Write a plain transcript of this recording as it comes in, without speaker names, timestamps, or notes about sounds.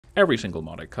every single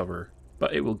mod I cover,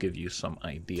 but it will give you some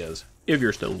ideas if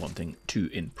you're still wanting to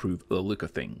improve the look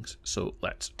of things. So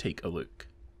let's take a look.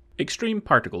 Extreme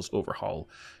Particles Overhaul.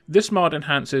 This mod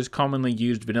enhances commonly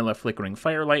used vanilla flickering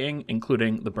fire lighting,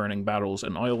 including the burning barrels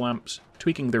and oil lamps,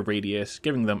 tweaking their radius,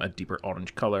 giving them a deeper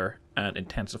orange colour, and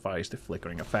intensifies the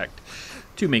flickering effect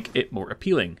to make it more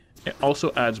appealing. It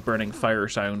also adds burning fire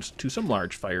sounds to some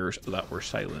large fires that were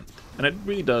silent, and it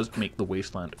really does make the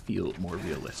Wasteland feel more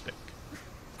realistic.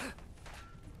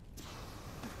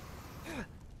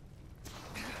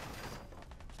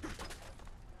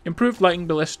 Improved Lighting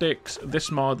Ballistics. This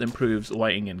mod improves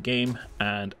lighting in-game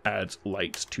and adds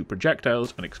lights to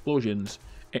projectiles and explosions.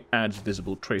 It adds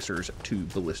visible tracers to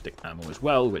ballistic ammo as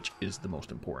well, which is the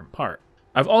most important part.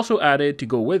 I've also added, to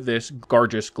go with this,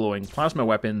 gorgeous glowing plasma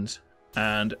weapons,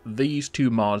 and these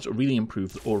two mods really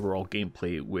improve the overall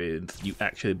gameplay with you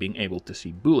actually being able to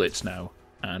see bullets now,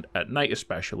 and at night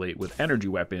especially with energy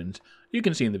weapons. You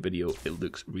can see in the video it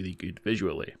looks really good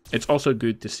visually. It's also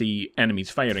good to see enemies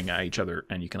firing at each other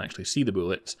and you can actually see the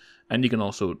bullets, and you can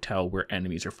also tell where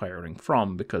enemies are firing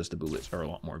from because the bullets are a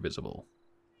lot more visible.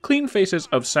 Clean Faces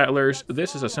of Settlers.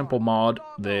 This is a simple mod.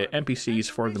 The NPCs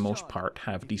for the most part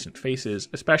have decent faces,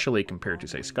 especially compared to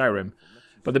say Skyrim,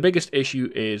 but the biggest issue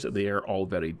is they are all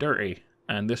very dirty,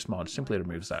 and this mod simply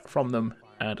removes that from them,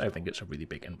 and I think it's a really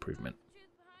big improvement.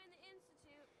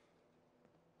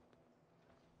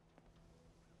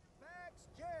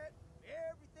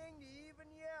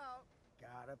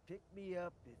 Pick me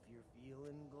up if you're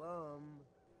feeling glum.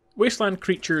 Wasteland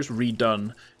Creatures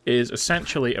Redone is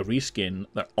essentially a reskin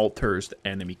that alters the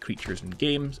enemy creatures in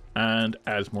games and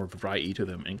adds more variety to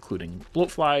them, including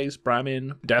bloatflies,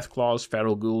 brahmin, deathclaws,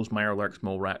 feral ghouls, mirelurks,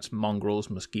 mole rats, mongrels,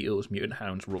 mosquitoes, mutant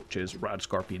hounds, roaches, rad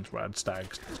scorpions, rad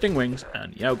stags, stingwings,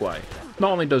 and yaoguai.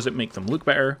 Not only does it make them look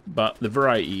better, but the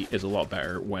variety is a lot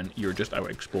better when you're just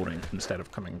out exploring instead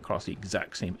of coming across the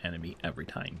exact same enemy every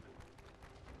time.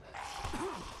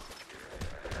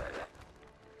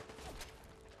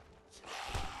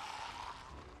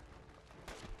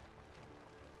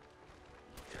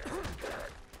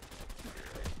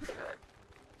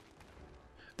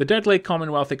 The Deadly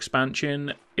Commonwealth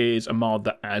expansion is a mod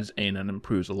that adds in and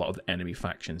improves a lot of the enemy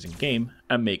factions in-game,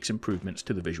 and makes improvements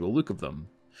to the visual look of them.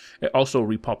 It also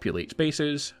repopulates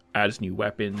bases, adds new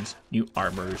weapons, new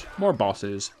armors, more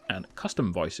bosses, and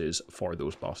custom voices for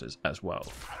those bosses as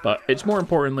well. But it's more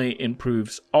importantly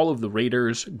improves all of the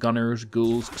raiders, gunners,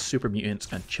 ghouls, super mutants,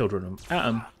 and children of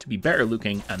Atom to be better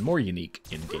looking and more unique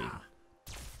in-game.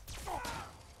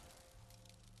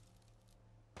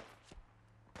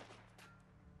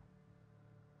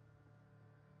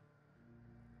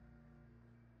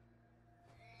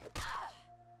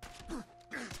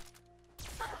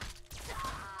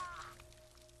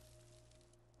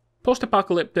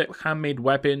 Post-Apocalyptic Homemade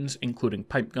Weapons, including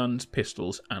pipe guns,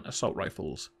 pistols, and assault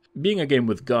rifles. Being a game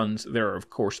with guns, there are of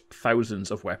course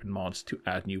thousands of weapon mods to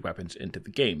add new weapons into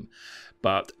the game,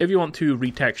 but if you want to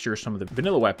retexture some of the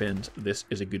vanilla weapons, this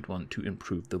is a good one to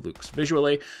improve the looks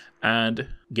visually and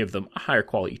give them a higher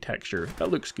quality texture that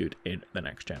looks good in the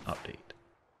next gen update.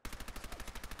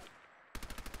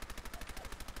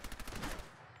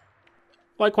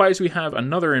 Likewise, we have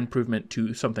another improvement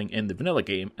to something in the vanilla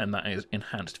game, and that is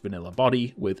enhanced vanilla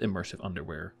body with immersive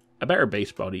underwear. A better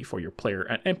base body for your player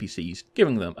and NPCs,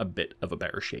 giving them a bit of a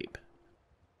better shape.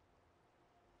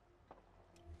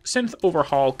 Synth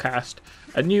Overhaul cast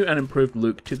a new and improved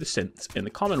look to the synths in the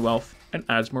Commonwealth and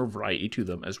adds more variety to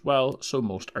them as well, so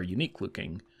most are unique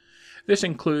looking. This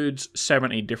includes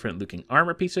 70 different looking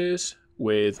armor pieces,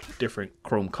 with different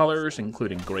chrome colours,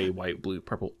 including grey, white, blue,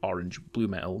 purple, orange, blue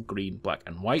metal, green, black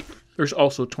and white. There's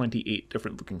also 28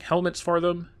 different looking helmets for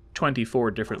them,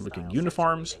 24 different looking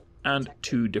uniforms, and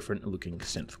 2 different looking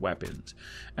synth weapons.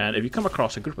 And if you come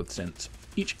across a group of synths,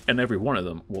 each and every one of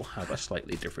them will have a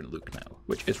slightly different look now,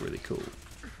 which is really cool.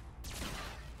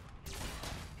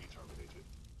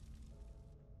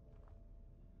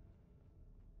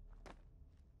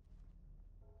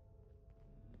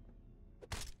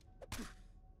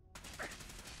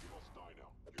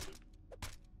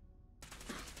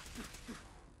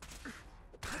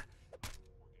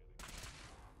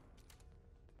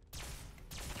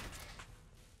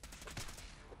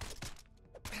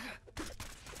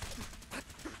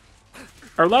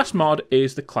 Our last mod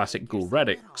is the classic Ghoul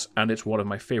Redux, and it's one of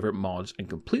my favourite mods and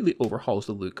completely overhauls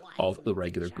the look of the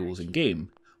regular ghouls in game,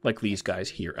 like these guys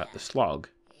here at the Slog.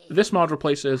 This mod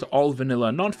replaces all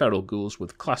vanilla non-feral ghouls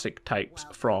with classic types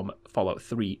from Fallout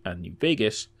 3 and New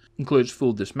Vegas, includes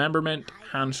full dismemberment,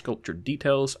 hand-sculptured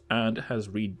details, and has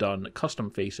redone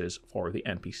custom faces for the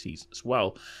NPCs as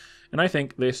well. and I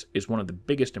think this is one of the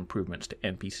biggest improvements to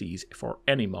NPCs for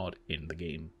any mod in the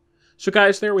game. So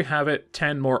guys, there we have it,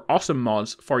 10 more awesome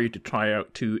mods for you to try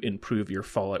out to improve your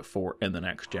Fallout 4 in the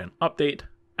next gen update,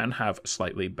 and have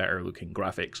slightly better looking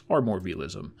graphics or more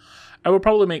realism. I will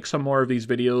probably make some more of these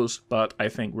videos, but I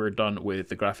think we're done with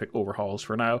the graphic overhauls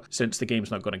for now, since the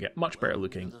game's not going to get much better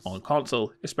looking on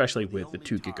console, especially with the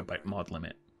 2GB mod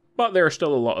limit. But there are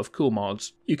still a lot of cool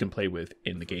mods you can play with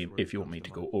in the game if you want me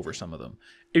to go over some of them.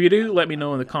 If you do, let me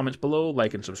know in the comments below,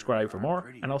 like and subscribe for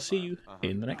more, and I'll see you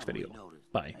in the next video.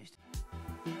 Bye.